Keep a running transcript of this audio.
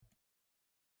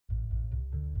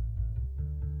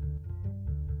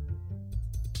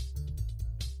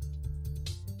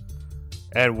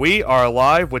And we are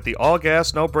live with the All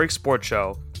Gas No Break Sports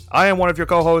Show. I am one of your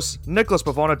co-hosts, Nicholas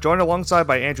Pavona, joined alongside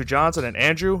by Andrew Johnson. And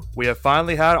Andrew, we have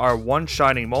finally had our one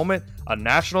shining moment. A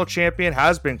national champion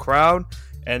has been crowned,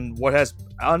 and what has,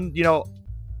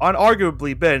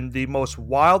 unarguably been the most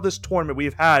wildest tournament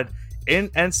we've had in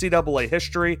NCAA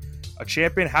history. A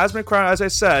champion has been crowned, as I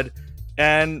said,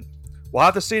 and we'll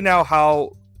have to see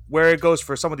now where it goes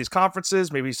for some of these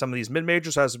conferences, maybe some of these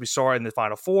mid-majors, as we saw in the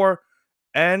Final Four.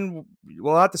 And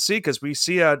we'll have to see, because we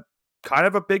see a kind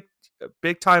of a big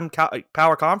time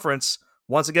power conference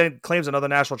once again claims another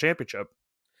national championship.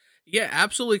 Yeah,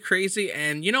 absolutely crazy.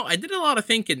 And, I did a lot of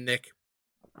thinking, Nick.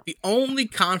 The only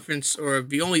conference or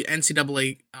the only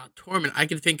NCAA tournament I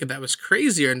can think of that was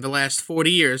crazier in the last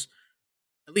 40 years,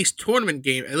 at least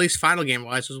final game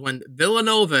wise, was when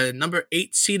Villanova, number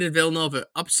 8 seeded Villanova,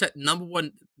 upset number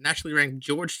 1 nationally ranked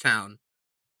Georgetown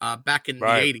back in the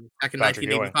 80s, back in Patrick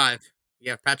 1985. Ewing.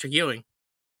 Yeah, Patrick Ewing.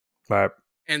 Right.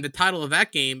 And the title of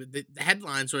that game, the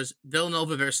headlines was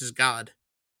Villanova versus God.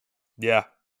 Yeah.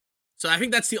 So I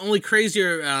think that's the only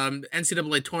crazier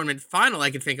NCAA tournament final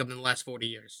I can think of in the last 40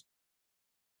 years.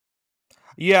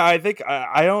 Yeah, I think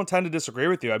I don't tend to disagree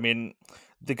with you. I mean,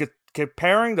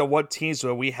 comparing to what teams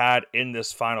that we had in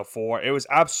this Final Four, it was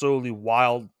absolutely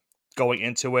wild going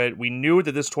into it. We knew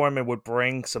that this tournament would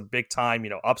bring some big time,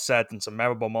 upset and some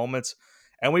memorable moments.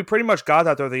 And we pretty much got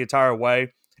that there the entire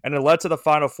way. And it led to the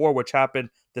Final Four, which happened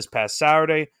this past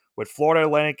Saturday, with Florida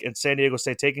Atlantic and San Diego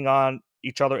State taking on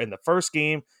each other in the first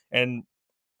game. And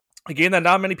a game that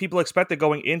not many people expected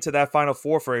going into that Final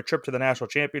Four for a trip to the national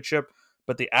championship.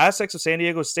 But the Aztecs of San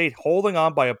Diego State holding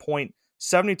on by a point,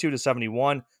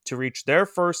 72-71, to reach their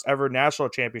first ever national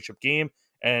championship game.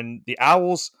 And the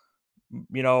Owls,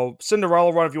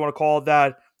 Cinderella run, if you want to call it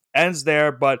that, ends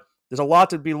there. But there's a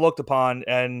lot to be looked upon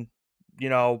and,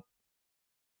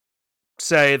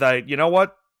 say that,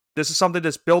 what? This is something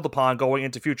that's built upon going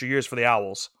into future years for the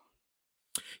Owls.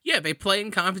 Yeah, they play in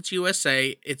Conference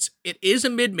USA. It is a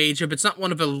mid-major, but it's not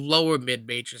one of the lower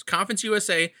mid-majors. Conference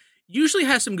USA usually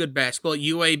has some good basketball.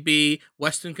 UAB,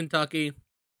 Western Kentucky.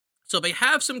 So they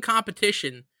have some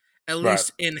competition, at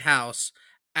least in-house,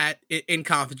 in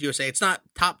Conference USA. It's not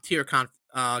top-tier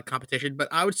competition, but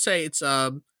I would say it's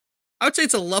a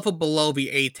level below the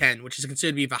A10, which is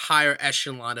considered to be the higher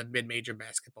echelon of mid-major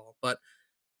basketball. But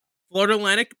Florida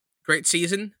Atlantic, great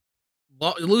season.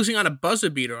 Losing on a buzzer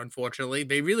beater, unfortunately.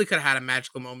 They really could have had a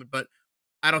magical moment, but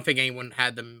I don't think anyone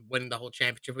had them winning the whole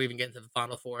championship or even getting to the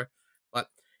Final Four. But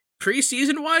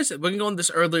preseason-wise, we can go on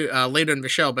this later in the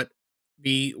show, but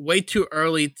be way too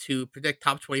early to predict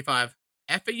top 25.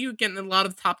 FAU getting a lot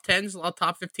of top 10s, a lot of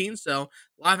top 15s, so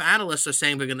a lot of analysts are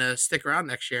saying they're going to stick around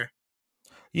next year.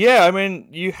 Yeah, I mean,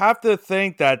 you have to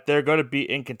think that they're going to be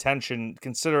in contention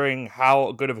considering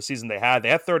how good of a season they had. They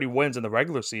had 30 wins in the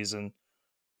regular season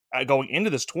going into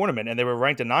this tournament, and they were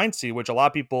ranked a 9 seed, which a lot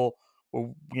of people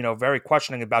were, very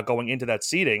questioning about going into that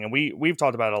seeding. And we've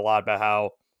talked about it a lot, about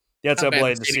how the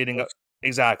NCAA, the seeding,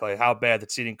 exactly, how bad the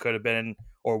seeding could have been,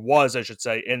 or was, I should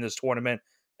say, in this tournament.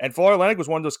 And Florida Atlantic was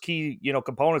one of those key,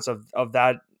 components of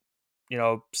that,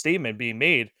 statement being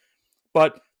made.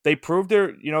 But they proved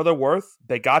their worth.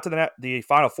 They got to the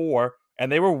Final Four,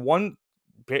 and they were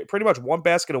pretty much one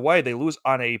basket away. They lose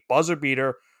on a buzzer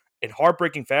beater in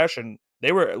heartbreaking fashion.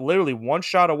 They were literally one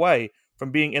shot away from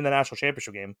being in the national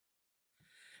championship game.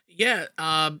 Yeah.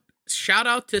 Shout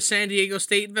out to San Diego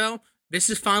State, though. This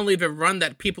is finally the run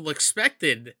that people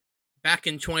expected back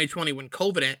in 2020 when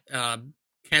COVID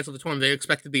canceled the tournament. They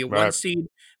expected to be a 1 seed,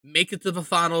 make it to the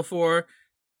Final Four.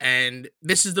 And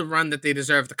this is the run that they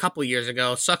deserved a couple years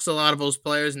ago. Sucks a lot of those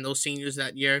players and those seniors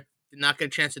that year did not get a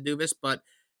chance to do this, but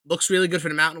looks really good for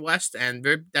the Mountain West, and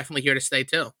they're definitely here to stay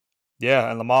too. Yeah,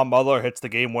 and Lamar Mudler hits the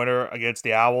game winner against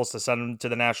the Owls to send them to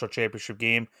the national championship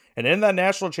game. And in that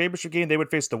national championship game, they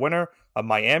would face the winner of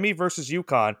Miami versus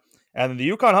UConn. And the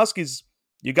UConn Huskies,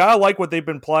 you got to like what they've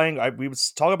been playing. We would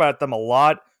talk about them a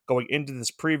lot going into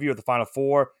this preview of the Final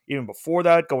Four. Even before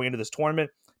that, going into this tournament,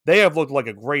 they have looked like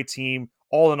a great team.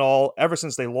 All in all, ever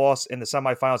since they lost in the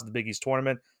semifinals of the Big East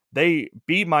tournament, they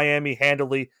beat Miami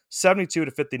handily,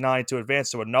 72-59, to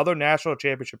advance to another national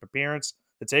championship appearance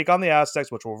to take on the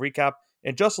Aztecs, which we'll recap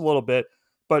in just a little bit.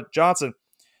 But Johnson,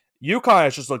 UConn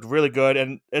has just looked really good,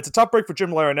 and it's a tough break for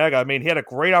Jim Larrañaga. I mean, he had a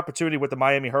great opportunity with the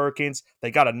Miami Hurricanes.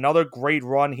 They got another great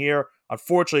run here.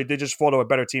 Unfortunately, they just fall to a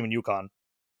better team in UConn.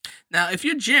 Now, if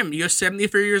you're Jim, you're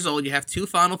 73 years old, you have 2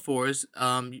 Final Fours.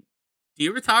 Do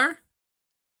you retire?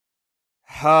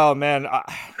 Oh man, I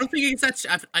don't think it's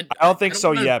that. I don't think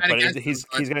so yet, but he's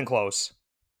getting close.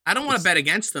 I don't want to bet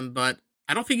against him, but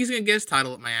I don't think he's going to get his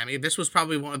title at Miami. This was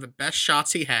probably one of the best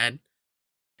shots he had,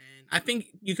 and I think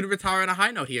you could retire on a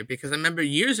high note here because I remember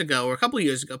years ago or a couple of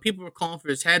years ago, people were calling for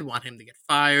his head, want him to get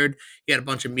fired. He had a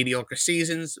bunch of mediocre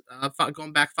seasons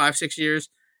going back 5, 6 years,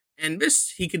 and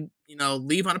this he could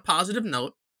leave on a positive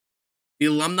note. The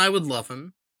alumni would love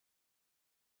him,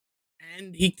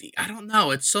 and I don't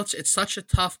know. It's such a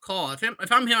tough call. If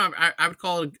I'm him, I would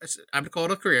call it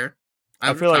a career. I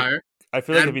I would feel like retire I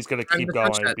feel and like I'd if he's gonna turn keep the going,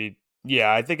 it'd sunset. be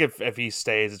yeah. I think if he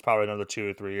stays, it's probably another 2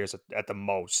 or 3 years at the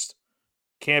most.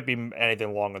 Can't be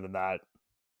anything longer than that.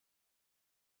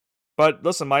 But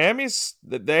listen, Miami's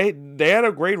they had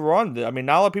a great run. I mean,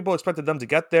 not a lot of people expected them to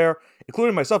get there,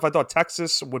 including myself. I thought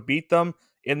Texas would beat them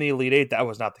in the Elite Eight. That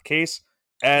was not the case,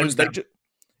 Wins and them.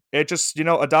 it just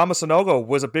Adama Sanogo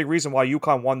was a big reason why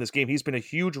UConn won this game. He's been a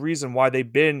huge reason why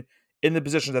they've been in the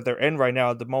position that they're in right now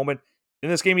at the moment. In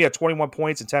this game, he had 21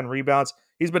 points and 10 rebounds.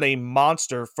 He's been a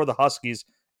monster for the Huskies,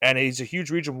 and he's a huge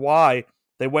reason why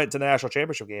they went to the national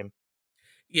championship game.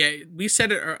 Yeah, we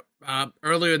said it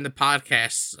earlier in the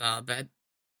podcast that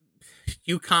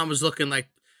UConn was looking like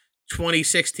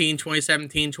 2016,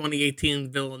 2017,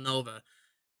 2018 Villanova,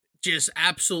 just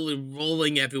absolutely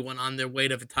rolling everyone on their way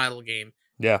to the title game.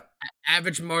 Yeah,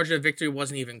 Average margin of victory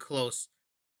wasn't even close.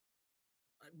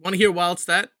 Want to hear wild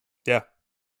stat? yeah,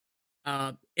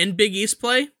 In Big East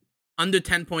play, under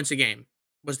 10 points a game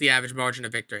was the average margin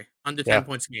of victory. Under 10 yeah,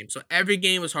 points a game. So every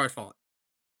game was hard fought.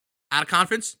 Out of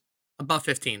conference, above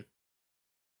 15.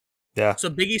 yeah. So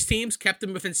Big East teams kept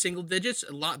them within single digits.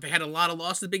 They had a lot of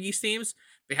losses. Big East teams.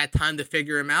 They had time to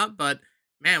figure them out. But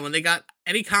man, when they got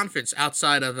any conference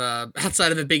outside of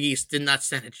the Big East, did not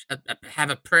have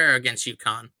a prayer against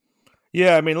UConn.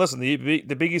 Yeah, I mean, listen, the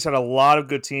Big East had a lot of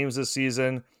good teams this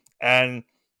season, and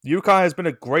UConn has been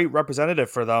a great representative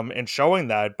for them in showing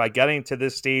that by getting to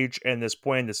this stage and this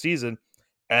point in the season.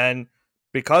 And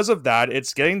because of that,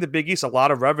 it's getting the Big East a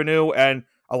lot of revenue and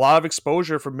a lot of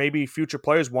exposure for maybe future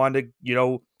players wanting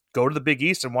to, go to the Big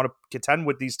East and want to contend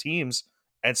with these teams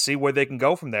and see where they can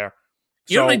go from there.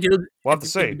 You know what I So do we'll have at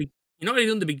to the, see. you know what I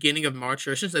do in the beginning of March,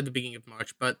 or I shouldn't say the beginning of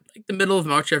March, but like the middle of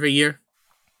March every year,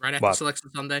 right after But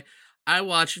Selection Sunday, I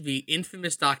watch the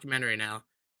infamous documentary now,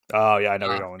 oh yeah, I know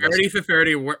where you're going with this. 30 for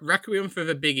 30, Requiem for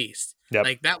the Big East. Yep,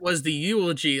 Like, that was the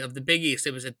eulogy of the Big East.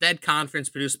 It was a dead conference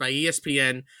produced by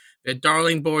ESPN, the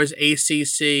Darling Boys,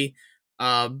 ACC,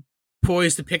 uh,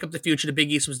 poised to pick up the future. The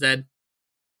Big East was dead.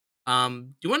 Do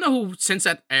you want to know who, since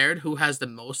that aired, who has the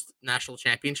most national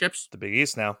championships? the Big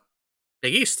East now.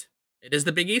 Big East. It is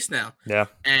the Big East now. Yeah.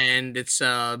 And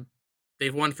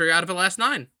they've won 3 out of the last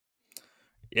 9.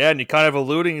 Yeah, and you're kind of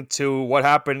alluding to what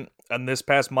happened in this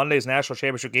past Monday's national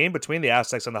championship game between the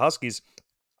Aztecs and the Huskies.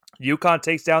 UConn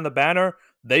takes down the banner.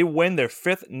 They win their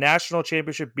 5th national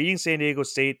championship, beating San Diego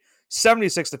State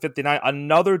 76-59.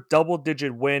 Another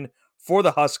double-digit win for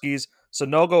the Huskies.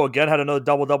 Sonogo again had another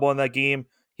double-double in that game.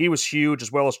 He was huge,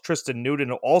 as well as Tristan Newton,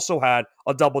 who also had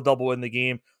a double-double in the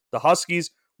game. The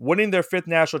Huskies winning their 5th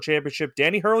national championship.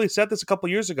 Danny Hurley said this a couple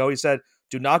years ago. He said,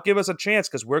 do not give us a chance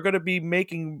because we're going to be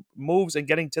making moves and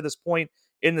getting to this point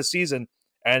in the season.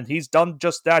 And he's done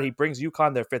just that. He brings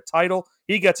UConn their 5th title.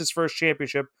 He gets his first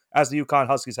championship as the UConn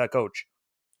Huskies head coach.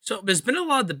 So there's been a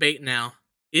lot of debate now.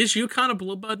 Is UConn a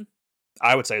blue blood?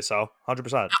 I would say so,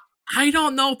 100%. I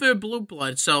don't know if they're blue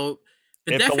blood. So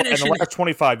the In definition, the last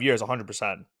 25 years,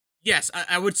 100%. yes,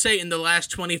 I would say in the last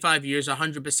 25 years,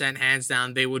 100% hands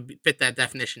down, they would fit that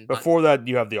definition. But Before that,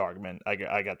 you have the argument. I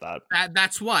get that.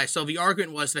 that's why. So the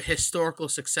argument was the historical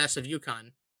success of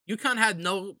UConn. UConn has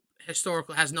no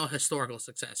historical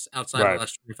success outside of Right. the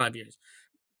last 25 years.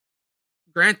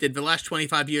 Granted, the last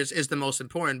 25 years is the most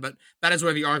important, but that is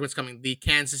where the argument's coming. The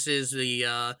Kansases,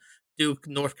 the Duke,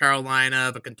 North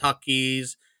Carolina, the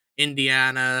Kentuckys,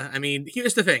 Indiana. I mean,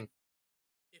 here's the thing.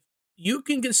 You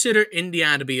can consider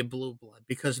Indiana to be a blue blood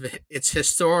because of its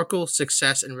historical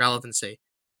success and relevancy.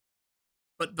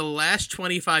 But the last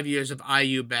 25 years of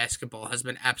IU basketball has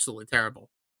been absolutely terrible.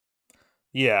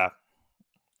 Yeah.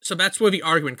 So that's where the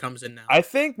argument comes in now. I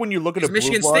think when you look at a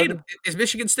blue blood, Is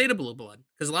Michigan State a blue blood?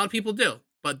 Because a lot of people do,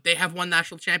 but they have won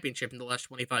national championship in the last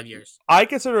 25 years. I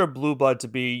consider a blue blood to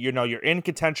be, you're in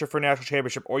contention for a national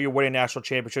championship or you're winning national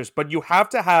championships, but you have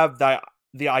to have the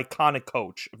iconic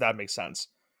coach, if that makes sense.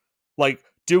 Like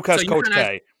Duke has Coach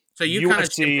K. So you kind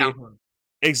of Jim Calhoun.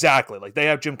 Exactly. Like they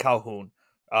have Jim Calhoun.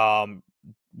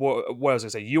 What was I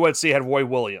say? UNC had Roy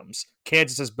Williams.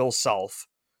 Kansas has Bill Self.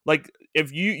 Like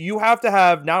if you have to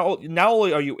have not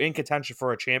only are you in contention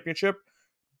for a championship,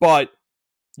 but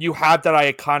you have that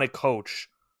iconic coach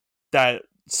that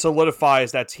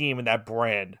solidifies that team and that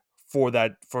brand for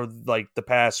like the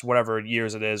past whatever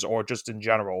years it is, or just in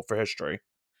general for history.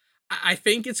 I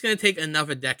think it's going to take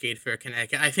another decade for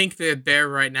Connecticut. I think they're there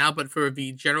right now, but for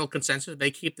the general consensus,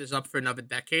 they keep this up for another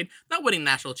decade. Not winning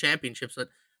national championships, but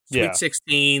Sweet Yeah.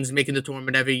 16s, making the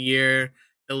tournament every year,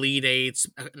 Elite Eights,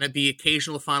 and the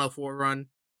occasional Final Four run.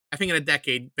 I think in a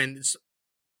decade, then it's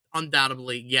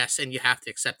undoubtedly yes, and you have to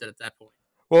accept it at that point.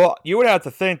 Well, you would have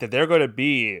to think that they're going to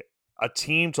be a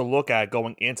team to look at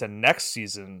going into next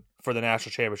season for the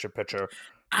national championship picture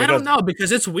I don't because know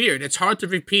because it's weird. It's hard to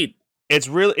repeat. it's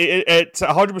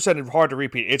 100% hard to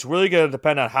repeat. It's really going to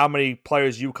depend on how many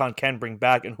players UConn can bring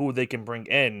back and who they can bring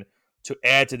in to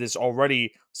add to this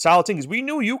already solid team. Because we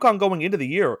knew UConn going into the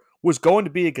year was going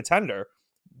to be a contender,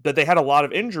 but they had a lot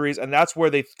of injuries, and that's where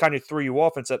they kind of threw you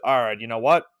off and said, "All right, you know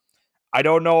what? I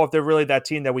don't know if they're really that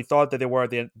team that we thought that they were at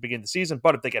the beginning of the season,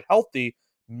 but if they get healthy,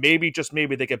 maybe just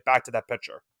maybe they get back to that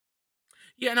picture."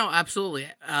 Yeah, no, absolutely.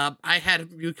 I had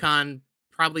UConn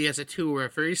probably as a 2 or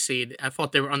 3 seed. I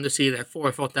thought they were underseeded at 4.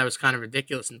 I thought that was kind of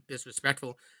ridiculous and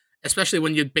disrespectful, especially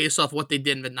when you base off what they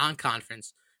did in the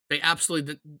non-conference. They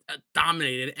absolutely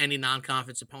dominated any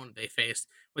non-conference opponent they faced.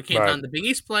 When it came Right. down to Big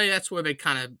East play, that's where they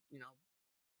kind of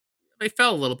they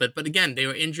fell a little bit. But again, they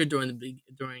were injured during the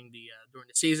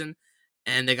season,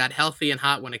 and they got healthy and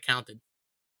hot when it counted.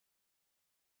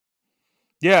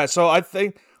 Yeah, so I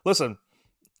think, listen,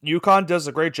 UConn does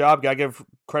a great job. Gotta give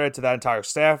credit to that entire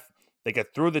staff. They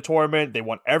get through the tournament. They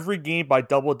won every game by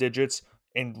double digits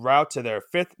en route to their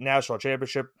fifth national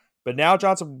championship. But now,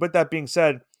 Johnson, with that being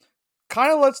said,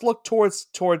 kind of let's look toward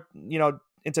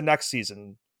into next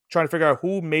season, trying to figure out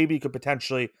who maybe could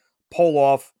potentially pull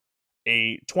off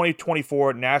a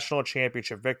 2024 national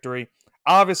championship victory.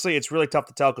 Obviously, it's really tough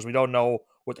to tell because we don't know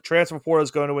what the transfer portal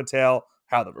is going to entail,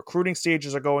 how the recruiting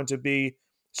stages are going to be.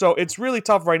 So it's really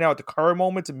tough right now at the current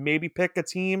moment to maybe pick a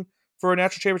team for a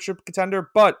national championship contender.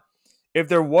 But if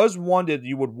there was one that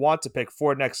you would want to pick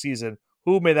for next season,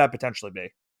 who may that potentially be?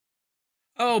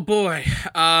 Oh boy.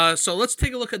 So let's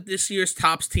take a look at this year's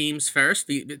top teams first.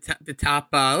 The top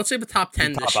let's say the top The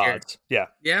 10 top this year. odds. Yeah.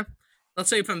 Yeah. Let's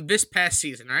say from this past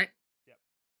season, right? Yep.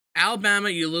 Alabama,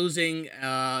 you're losing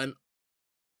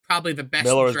probably the best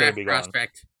Miller is going to draft be gone.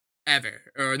 prospect ever,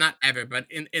 or not ever, but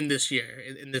in this year,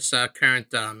 in this current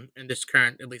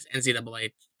at least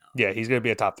NCAA, Yeah, he's going to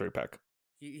be a top 3 pick.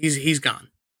 he's gone.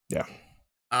 Yeah.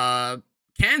 Uh,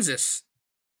 Kansas,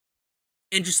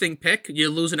 interesting pick. You're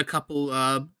losing a couple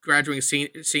graduating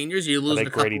seniors. You're I losing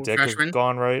think a Grady couple Dick is freshmen.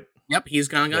 gone, right? Yep, he's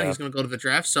gone. Yeah. He's going to go to the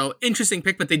draft. So interesting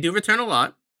pick, but they do return a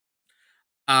lot.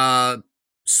 Uh,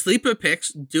 Sleeper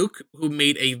picks Duke, who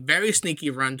made a very sneaky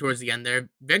run towards the end there.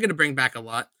 They're going to bring back a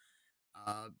lot.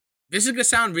 Uh, this is going to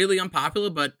sound really unpopular,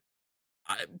 but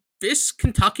uh, this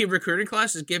Kentucky recruiting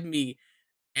class is giving me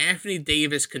Anthony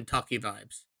Davis Kentucky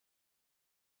vibes.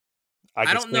 I I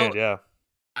can don't see it, know. yeah.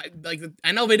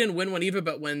 I know they didn't win one either,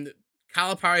 but when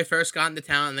Calipari first got into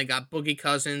town and they got Boogie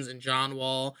Cousins and John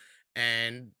Wall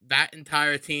and that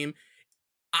entire team,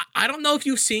 I don't know if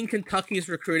you've seen Kentucky's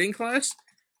recruiting class,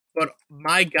 but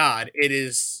my God, If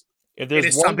it there's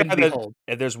is one something to guy that behold.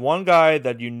 if there's one guy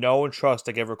that you know and trust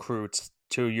to get recruits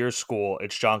to your school,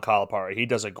 it's John Calipari. He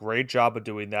does a great job of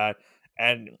doing that.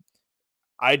 And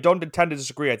I don't intend to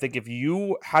disagree. I think if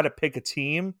you had to pick a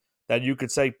team that you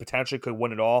could say potentially could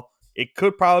win it all, it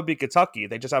could probably be Kentucky.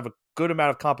 They just have a good amount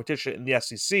of competition in the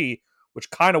SEC, which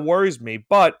kind of worries me.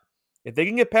 But if they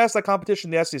can get past that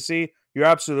competition in the SEC, you're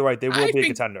absolutely right. They will I be a think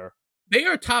contender. they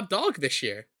are top dog this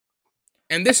year,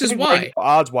 and I this is think right why. now,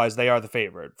 odds wise, they are the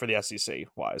favorite for the SEC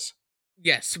wise.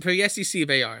 Yes, for the SEC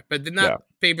they are, but they're Yeah. not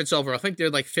favorites overall. I think they're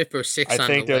like fifth or I sixth on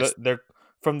the think list. they're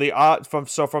from the odd from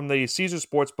the Caesar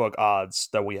Sportsbook odds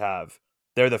that we have,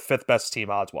 they're the fifth best team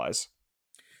odds wise.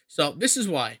 So this is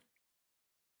why.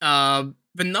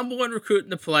 The number one recruit in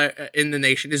the in the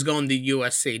nation is going to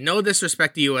USC. No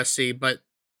disrespect to USC, but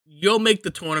you'll make the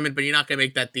tournament, but you're not going to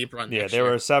make that deep run Yeah, next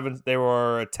year. they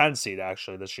were a 10 seed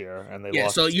actually this year, and they Yeah,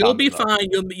 lost so to you'll be Towson,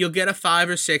 though. fine. You'll get a 5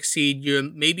 or 6 seed.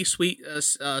 You maybe sneak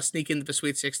into the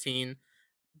Sweet 16,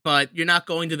 but you're not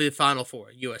going to the Final Four.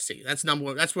 USC. That's number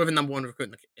one. That's where the number one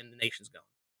recruit in the nation's going.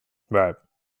 Right.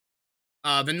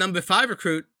 The number 5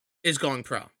 recruit is going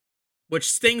pro,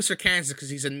 which stings for Kansas because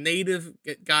he's a native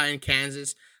guy in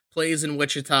Kansas, plays in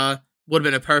Wichita, would have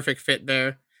been a perfect fit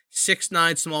there.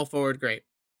 6'9", small forward, great.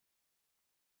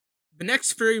 The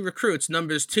next 3 recruits,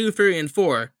 numbers 2, 3, and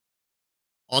 4,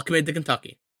 all committed to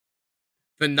Kentucky.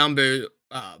 The number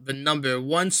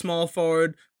 1 small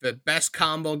forward, the best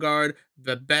combo guard,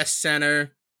 the best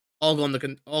center, all going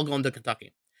to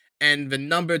Kentucky. And the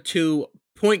number 2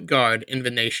 point guard in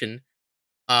the nation,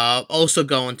 also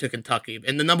going to Kentucky,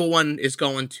 and the number 1 is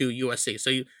going to USC.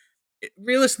 So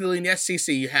realistically in the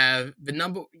SEC, you have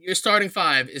your starting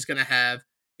five is going to have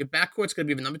your backcourt's going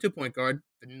to be the number two point guard,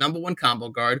 the number one combo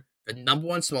guard, the number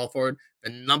one small forward, the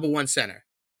number one center.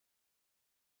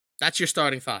 That's your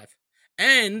starting five.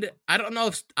 And I don't know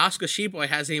if Oscar Sheboy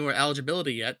has any more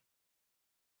eligibility yet.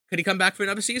 Could he come back for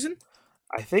another season?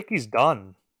 I think he's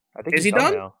done. I think Is he's he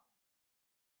done done? now.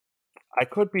 I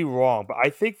could be wrong, but I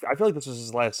feel like this was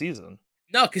his last season.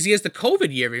 No, because he has the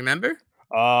COVID year. Remember,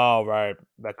 Oh, right.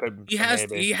 That could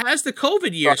maybe. he has the COVID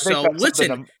So year. So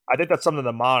listen, I think that's something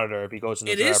to monitor if he goes in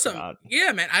the it is draft or some. not.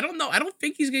 Yeah, man. I don't know. I don't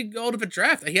think he's gonna go to the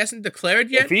draft. He hasn't declared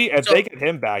yet. If So they get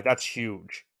him back, that's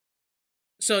huge.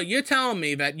 So you're telling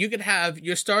me that you could have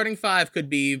your starting five could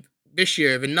be this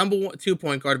year the number one 2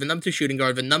 point guard, the number two shooting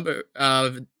guard, the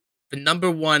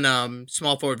number one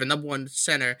small forward, the number one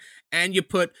center, and you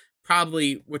put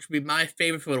probably which would be my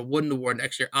favorite for the Wooden Award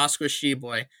next year, Oscar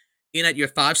Sheboy, in at your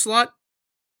five slot.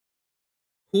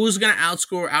 Who's gonna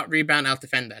outscore, out rebound, out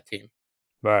defend that team?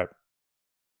 Right.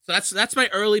 So that's my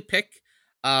early pick.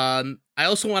 I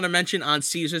also want to mention on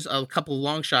Caesars a couple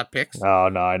long shot picks. Oh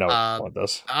no, I know where Uh, you want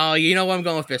this. oh, you know where I'm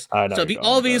going with this. I know So you're going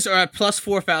all with these are at plus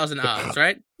 4,000 odds,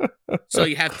 right? So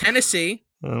you have Tennessee,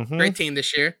 Mm-hmm. great team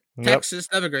this year. Yep. Texas,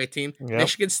 another great team. Yep.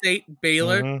 Michigan State,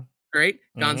 Baylor, Mm-hmm. great.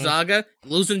 Gonzaga,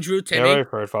 losing Drew Get Timme. ready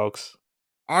for it, folks.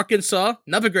 Arkansas,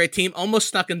 another great team, almost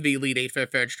stuck in the Elite Eight for a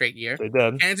third straight year. They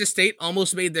did. Kansas State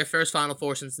almost made their first Final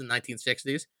Four since the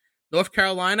 1960s. North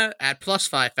Carolina at plus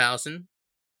 5,000.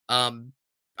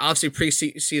 Obviously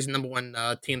preseason number one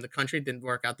team in the country, didn't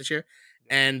work out this year.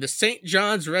 And the St.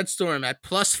 John's Red Storm at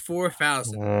plus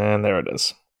 4,000. And there it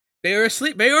is. They were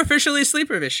officially a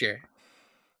sleeper this year.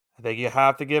 I think you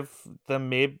have to give them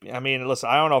maybe. I mean, listen,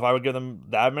 I don't know if I would give them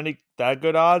that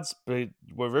good odds, but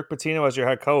with Rick Pitino as your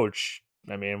head coach,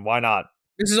 I mean, why not?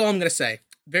 This is all I'm going to say.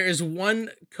 There is one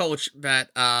coach that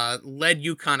led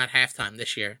UConn at halftime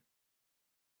this year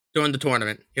during the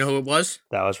tournament. You know who it was?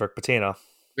 That was Rick Pitino.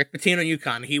 Rick Pitino,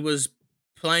 UConn. He was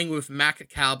playing with MAC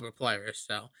caliber players.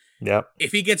 So Yep.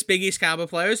 if he gets Big East caliber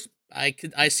players, I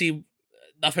see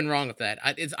nothing wrong with that.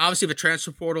 It's obviously the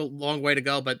transfer portal, long way to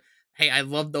go, but hey, I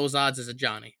love those odds as a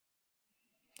Johnny.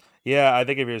 Yeah, I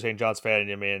think if you're a St. John's fan,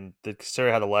 I mean,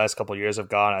 considering how the last couple of years have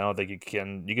gone, I don't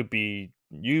think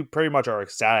you pretty much are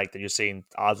ecstatic that you're seeing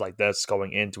odds like this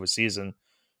going into a season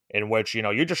in which,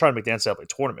 you're just trying to make the NCAA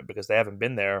tournament because they haven't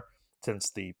been there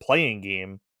since the playing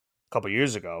game a couple of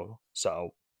years ago.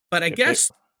 So, But I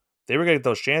guess they were getting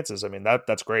those chances. I mean,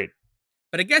 that's great.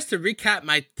 But I guess to recap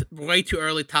my way too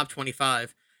early top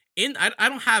 25, I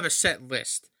don't have a set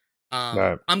list.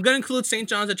 Right. I'm going to include St.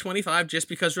 John's at 25 just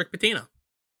because Rick Pitino.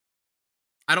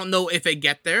 I don't know if they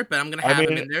get there, but I'm going to have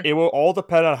him in there. It will all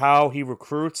depend on how he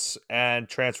recruits and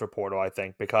transfer portal, I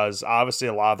think, because obviously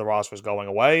a lot of the roster is going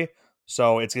away.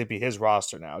 So it's going to be his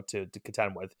roster now to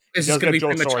contend with. This is going to be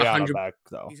Joel pretty much Soriano 100. back,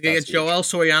 though. He's going to get Joel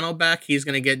Soriano back. He's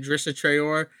going to get Drissa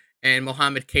Traore and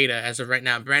Mohamed Keita as of right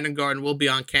now. Brandon Gardner will be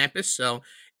on campus. So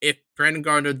if Brandon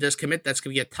Gardner does commit, that's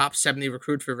going to be a top 70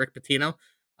 recruit for Rick Pitino.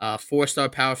 4-star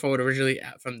power forward originally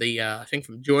from I think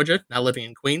from Georgia, now living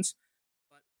in Queens.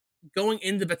 But going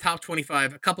into the top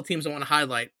 25, a couple teams I want to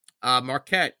highlight.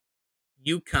 Marquette,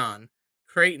 UConn,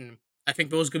 Creighton. I think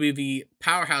those could be the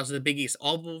powerhouse of the Big East.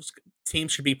 All those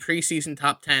teams should be preseason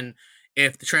top 10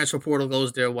 if the transfer portal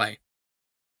goes their way.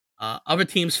 Other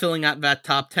teams filling out that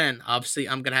top 10. Obviously,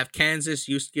 I'm going to have Kansas,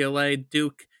 UCLA,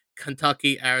 Duke,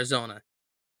 Kentucky, Arizona.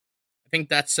 I think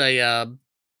that's a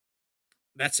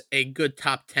good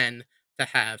top 10 to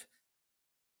have.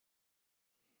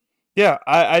 Yeah,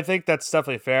 I think that's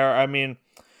definitely fair. I mean,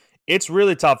 it's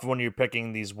really tough when you're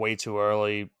picking these way too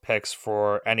early picks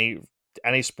for any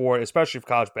sport, especially for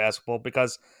college basketball,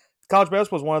 because college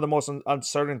basketball is one of the most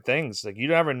uncertain things. Like, you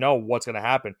never know what's going to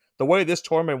happen. The way this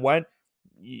tournament went,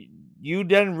 you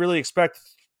didn't really expect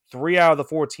 3 out of the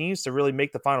 4 teams to really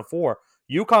make the Final Four.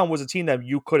 UConn was a team that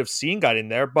you could have seen got in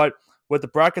there, but with the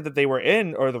bracket that they were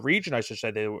in, or the region, I should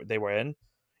say, they were in,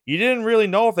 you didn't really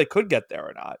know if they could get there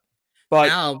or not. But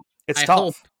now, it's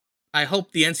tough. I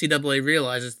hope the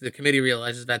NCAA the committee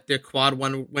realizes that their quad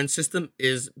one win system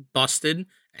is busted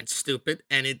and stupid,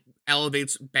 and it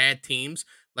elevates bad teams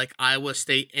like Iowa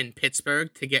State and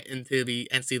Pittsburgh to get into the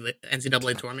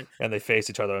NCAA tournament. And they faced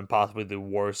each other in possibly the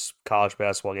worst college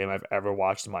basketball game I've ever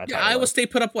watched in my entire life. Iowa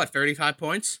State put up, 35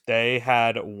 points? They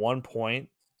had 1 point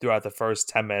throughout the first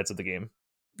 10 minutes of the game.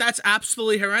 That's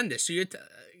absolutely horrendous. So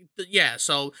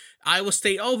so Iowa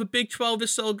State, the Big 12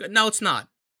 is so good. No, it's not.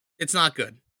 It's not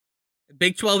good.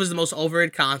 Big 12 is the most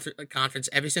overrated conference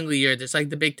every single year, just like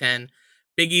the Big 10.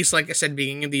 Big East, like I said,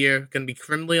 beginning of the year, going to be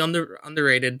criminally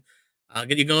underrated.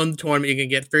 You go in the tournament, you can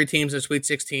get 3 teams in Sweet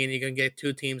 16. You can get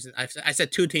 2 teams. I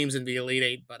said 2 teams in the Elite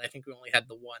Eight, but I think we only had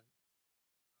the one.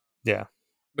 Yeah.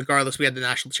 Regardless, we had the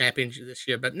national championship this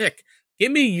year. But Nick,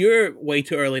 give me your way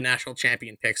too early national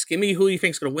champion picks. Give me who you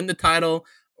think's going to win the title,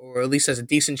 or at least has a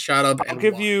decent shot of, I'll and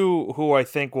give why. you who I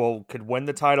think could win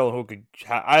the title. Who could?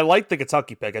 I like the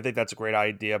Kentucky pick. I think that's a great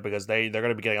idea because they're going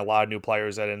to be getting a lot of new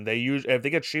players in, and they use if they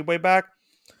get Sheboy back,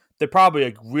 they're probably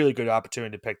a really good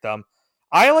opportunity to pick them.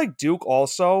 I like Duke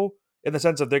also in the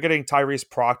sense of they're getting Tyrese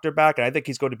Proctor back, and I think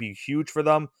he's going to be huge for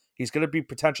them. He's going to be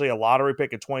potentially a lottery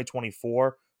pick in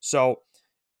 2024. So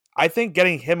I think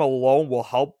getting him alone will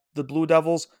help the Blue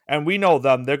Devils, and we know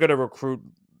them. They're going to recruit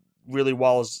really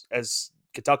well as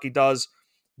Kentucky does.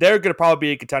 They're going to probably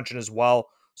be in contention as well.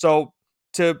 So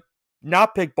to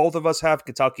not pick both of us have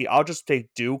Kentucky, I'll just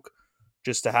take Duke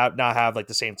just to have not have like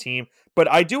the same team.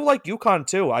 But I do like UConn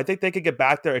too. I think they could get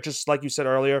back there. It's just like you said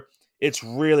earlier, it's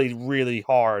really, really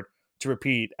hard to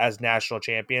repeat as national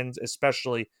champions,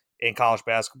 especially in college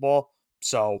basketball.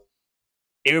 So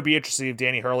it would be interesting if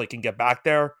Danny Hurley can get back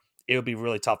there. It would be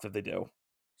really tough if they do.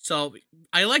 So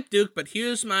I like Duke, but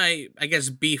here's my, I guess,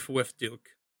 beef with Duke.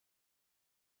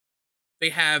 They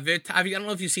have it. I don't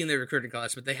know if you've seen their recruiting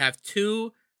class, but they have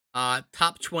two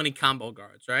top 20 combo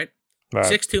guards, right? Right.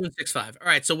 6'2" and 6'5". All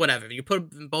right, so whatever. You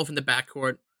put them both in the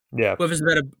backcourt. Yeah. Whoever's the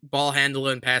better ball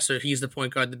handler and passer, he's the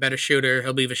point guard. The better shooter,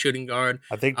 he'll be the shooting guard.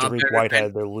 I think Tariq Better defend.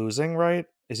 Whitehead, they're losing, right?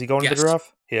 Is he going to the Yes,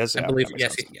 draft? He is? I Yeah, believe that makes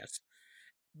yes, sense. yes.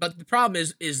 But the problem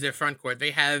is their front court.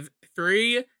 They have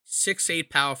 3 6'8"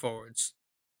 power forwards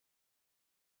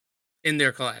in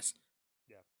their class.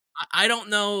 Yeah. I don't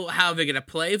know how they're gonna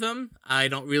play them. I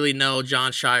don't really know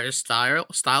John Shire's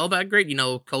style that great. You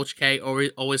know, Coach K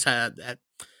always had that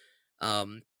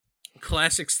um,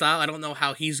 classic style. I don't know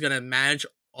how he's gonna manage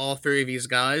all 3 of these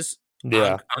guys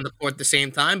Yeah. on the court at the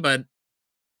same time, but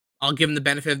I'll give him the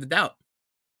benefit of the doubt.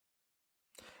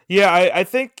 Yeah, I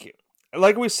think,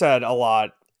 like we said a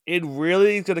lot, it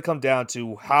really is going to come down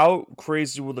to how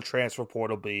crazy will the transfer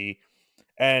portal be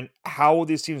and how will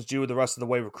these teams do the rest of the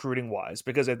way recruiting wise.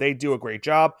 Because if they do a great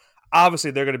job,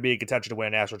 obviously they're going to be in contention to win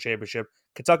a national championship.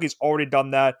 Kentucky's already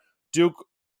done that. Duke,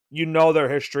 you know their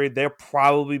history. They'll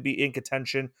probably be in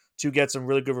contention to get some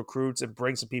really good recruits and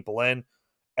bring some people in.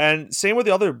 And same with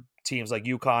the other teams like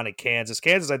UConn and Kansas.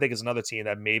 Kansas, I think, is another team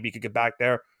that maybe could get back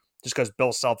there just because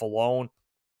Bill Self alone,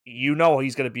 you know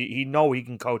he's going to be, he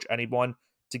can coach anyone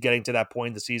to getting to that point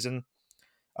in the season.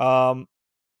 Um,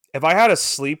 if I had a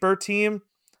sleeper team,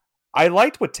 I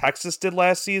liked what Texas did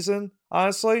last season,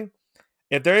 honestly.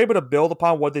 If they're able to build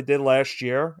upon what they did last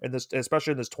year, in this,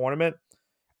 especially in this tournament,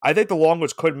 I think the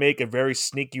Longhorns could make a very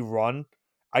sneaky run.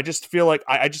 I just feel like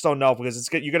I just don't know because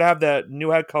you're gonna have the new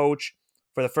head coach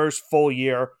for the first full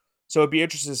year, so it'd be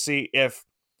interesting to see if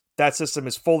that system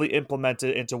is fully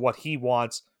implemented into what he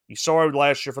wants. You saw it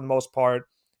last year for the most part;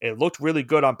 it looked really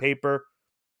good on paper.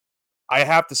 I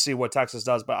have to see what Texas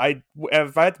does, but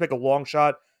if I had to pick a long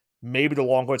shot, maybe the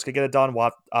Longhorns could get it done.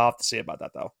 I'll have to see about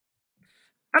that though.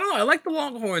 I don't know. I like the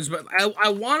Longhorns, but I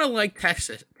want to like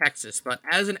Texas. But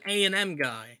as an A&M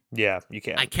guy, Yeah, you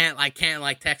can. I can't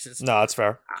like Texas. No, that's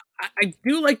fair. I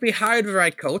do like they hired the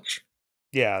right coach.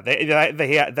 Yeah, they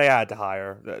had to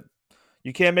hire.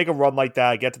 You can't make a run like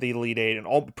that, get to the Elite Eight,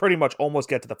 and pretty much almost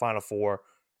get to the Final Four,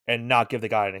 and not give the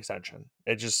guy an extension.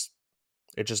 It's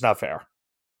just not fair.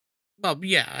 Well,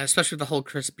 yeah, especially the whole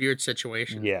Chris Beard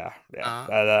situation. Yeah. Uh,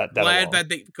 That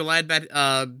alone. glad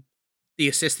that the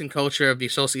assistant coach or the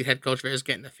associate head coach is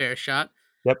getting a fair shot.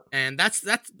 Yep. And that's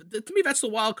to me that's the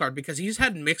wild card because he's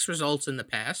had mixed results in the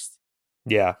past.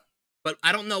 Yeah. But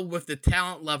I don't know with the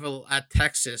talent level at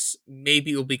Texas,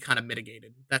 maybe it will be kind of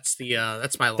mitigated. That's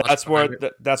my logic behind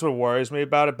it. That's what worries me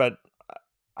about it. But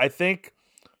I think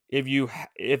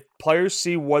if players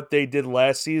see what they did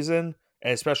last season,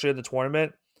 and especially in the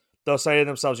tournament, they'll say to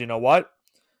themselves, you know what?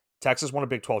 Texas won a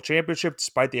Big 12 championship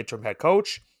despite the interim head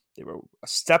coach. They were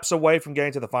steps away from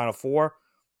getting to the Final Four.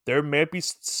 There may be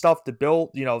stuff to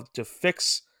build, to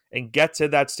fix and get to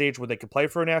that stage where they can play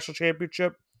for a national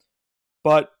championship.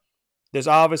 But there's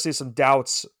obviously some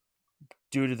doubts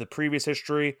due to the previous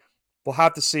history. We'll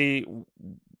have to see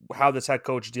how this head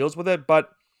coach deals with it. But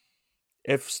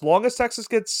as long as Texas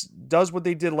does what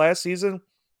they did last season,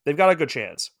 they've got a good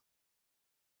chance.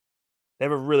 They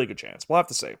have a really good chance. We'll have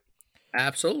to see.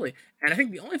 Absolutely. And I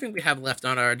think the only thing we have left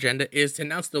on our agenda is to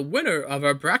announce the winner of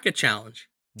our bracket challenge.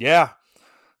 Yeah.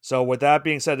 So with that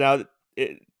being said, now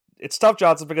it's tough,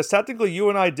 Johnson, because technically you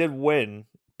and I did win,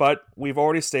 but we've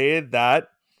already stated that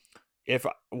if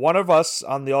one of us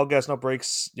on the All Gas No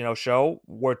Breaks, show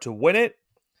were to win it,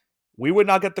 we would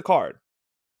not get the card.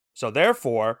 So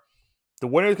therefore, The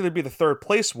winner is going to be the third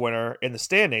place winner in the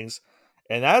standings,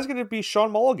 and that is going to be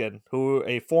Sean Mulligan, who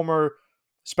a former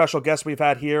special guest we've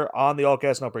had here on the All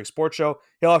Gas No Break Sports Show.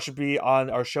 He'll actually be on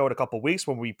our show in a couple weeks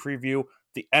when we preview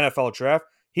the NFL draft.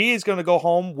 He is going to go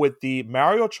home with the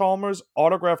Mario Chalmers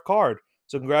autograph card.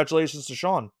 So congratulations to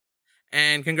Sean.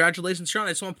 And congratulations, Sean. I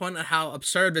just want to point out how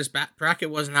absurd this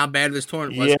bracket was and how bad this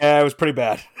tournament was. Yeah, it was pretty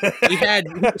bad.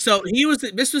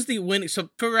 This was the winning. So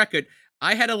for record,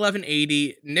 I had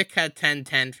 1180. Nick had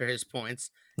 1010 for his points.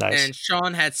 Nice. And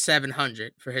Sean had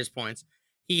 700 for his points.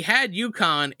 He had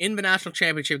UConn in the national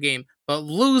championship game, but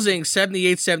losing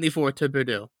 78-74 to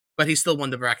Purdue. But he still won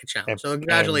the bracket challenge. So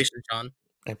congratulations, Sean.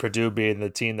 And Purdue being the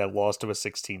team that lost to a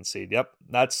 16 seed. Yep,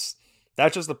 that's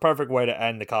just the perfect way to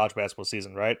end the college basketball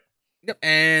season, right? Yep,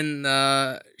 and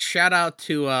shout out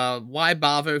to Why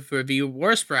Bother for the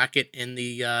worst bracket in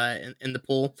the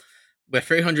pool with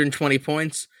 320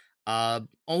 points.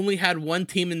 Only had one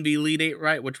team in the Elite Eight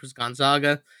right, which was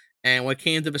Gonzaga. And when it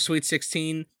came to the Sweet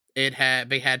 16, they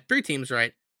had three teams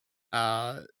right: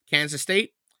 Kansas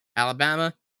State,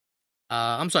 Alabama.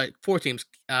 Four teams: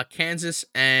 Kansas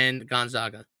and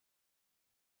Gonzaga.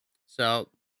 So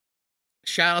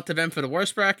shout out to them for the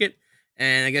worst bracket.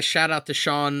 And I guess shout out to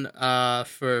Sean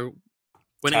for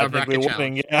winning our bracket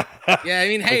challenge. Yeah. Yeah, I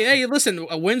mean, hey, listen,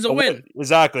 a win's a win.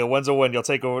 Exactly, a win's a win. You'll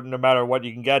take it no matter what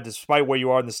you can get, despite where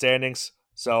you are in the standings.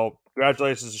 So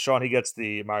congratulations to Sean. He gets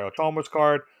the Mario Chalmers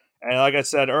card. And like I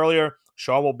said earlier,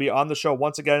 Sean will be on the show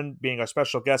once again, being our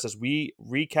special guest as we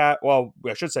recap. Well,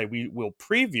 I should say we will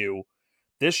preview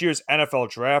this year's NFL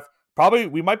draft. Probably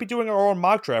we might be doing our own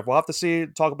mock draft. We'll have to see,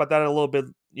 talk about that a little bit,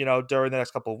 during the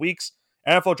next couple of weeks.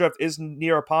 NFL draft is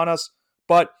near upon us,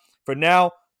 but for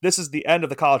now, this is the end of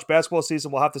the college basketball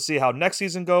season. We'll have to see how next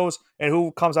season goes and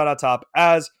who comes out on top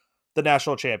as the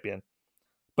national champion.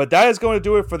 But that is going to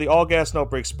do it for the All Gas No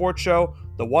Break Sports Show.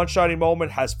 The one shining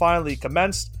moment has finally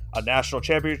commenced. A national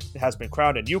champion has been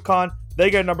crowned in UConn. They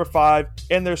get number 5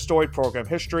 in their storied program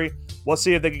history. We'll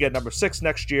see if they can get number 6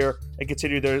 next year and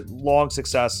continue their long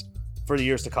success for the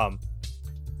years to come.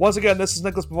 Once again, this is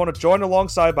Nicholas Pavona, joined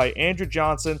alongside by Andrew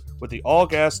Johnson with the All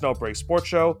Gas No Break Sports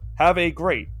Show. Have a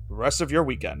great rest of your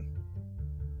weekend.